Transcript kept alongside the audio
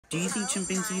Do you think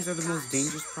chimpanzees are the most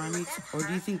dangerous primates, or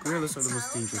do you think gorillas are the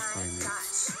most dangerous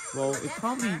primates? Well, it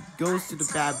probably goes to the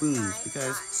baboons,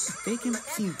 because they can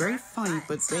seem very funny,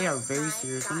 but they are very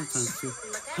serious when it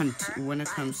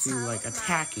comes to like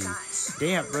attacking.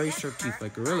 They have very sharp teeth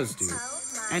like gorillas do,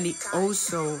 and they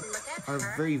also are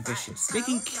very vicious. They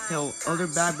can kill other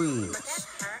baboons.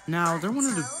 Now, they're one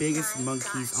of the biggest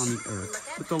monkeys on the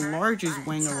earth, with the largest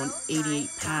weighing around 88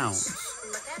 pounds.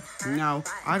 Now,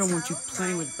 I don't want you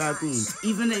playing with baboons,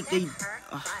 even if they,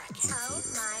 I can't say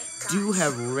this, do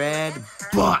have red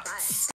butts.